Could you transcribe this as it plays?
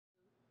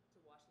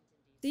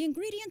The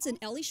ingredients in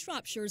Ellie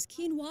Shropshire's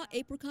quinoa,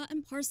 apricot,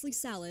 and parsley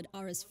salad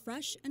are as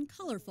fresh and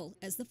colorful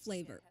as the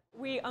flavor.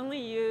 We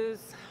only use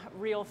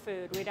real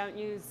food. We don't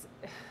use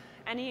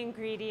any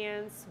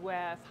ingredients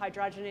with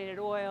hydrogenated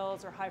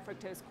oils or high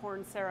fructose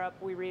corn syrup.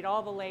 We read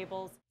all the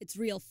labels. It's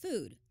real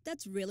food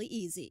that's really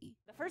easy.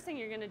 The first thing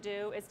you're going to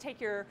do is take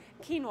your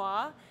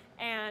quinoa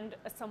and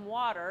some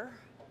water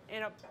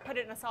and put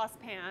it in a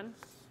saucepan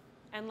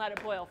and let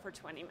it boil for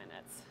 20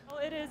 minutes. Well,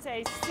 it is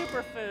a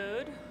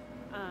superfood,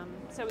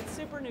 so it's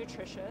super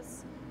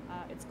nutritious.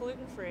 It's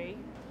gluten-free,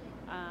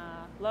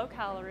 low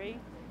calorie,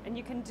 and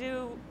you can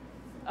do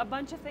a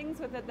bunch of things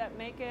with it that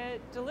make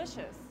it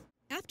delicious.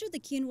 After the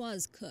quinoa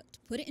is cooked,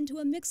 put it into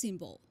a mixing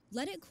bowl,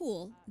 let it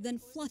cool, then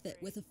fluff it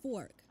with a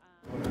fork.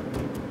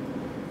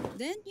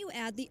 Then you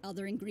add the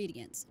other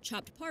ingredients,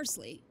 chopped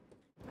parsley.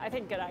 I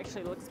think it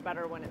actually looks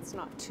better when it's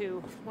not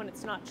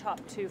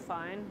chopped too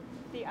fine.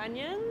 The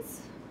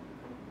onions,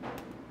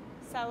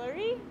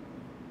 celery,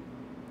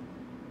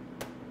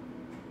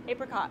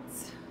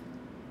 apricots.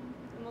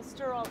 And we'll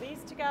stir all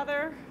these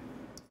together.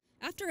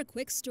 After a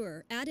quick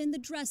stir, add in the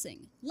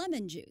dressing,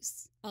 lemon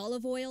juice,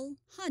 olive oil,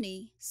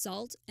 honey,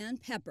 salt,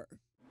 and pepper.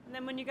 And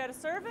then when you go to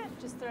serve it,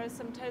 just throw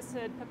some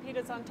toasted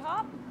pepitas on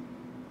top,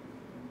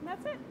 and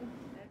that's it.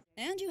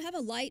 And you have a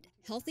light,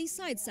 healthy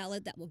side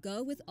salad that will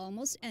go with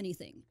almost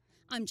anything.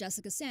 I'm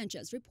Jessica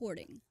Sanchez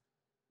reporting.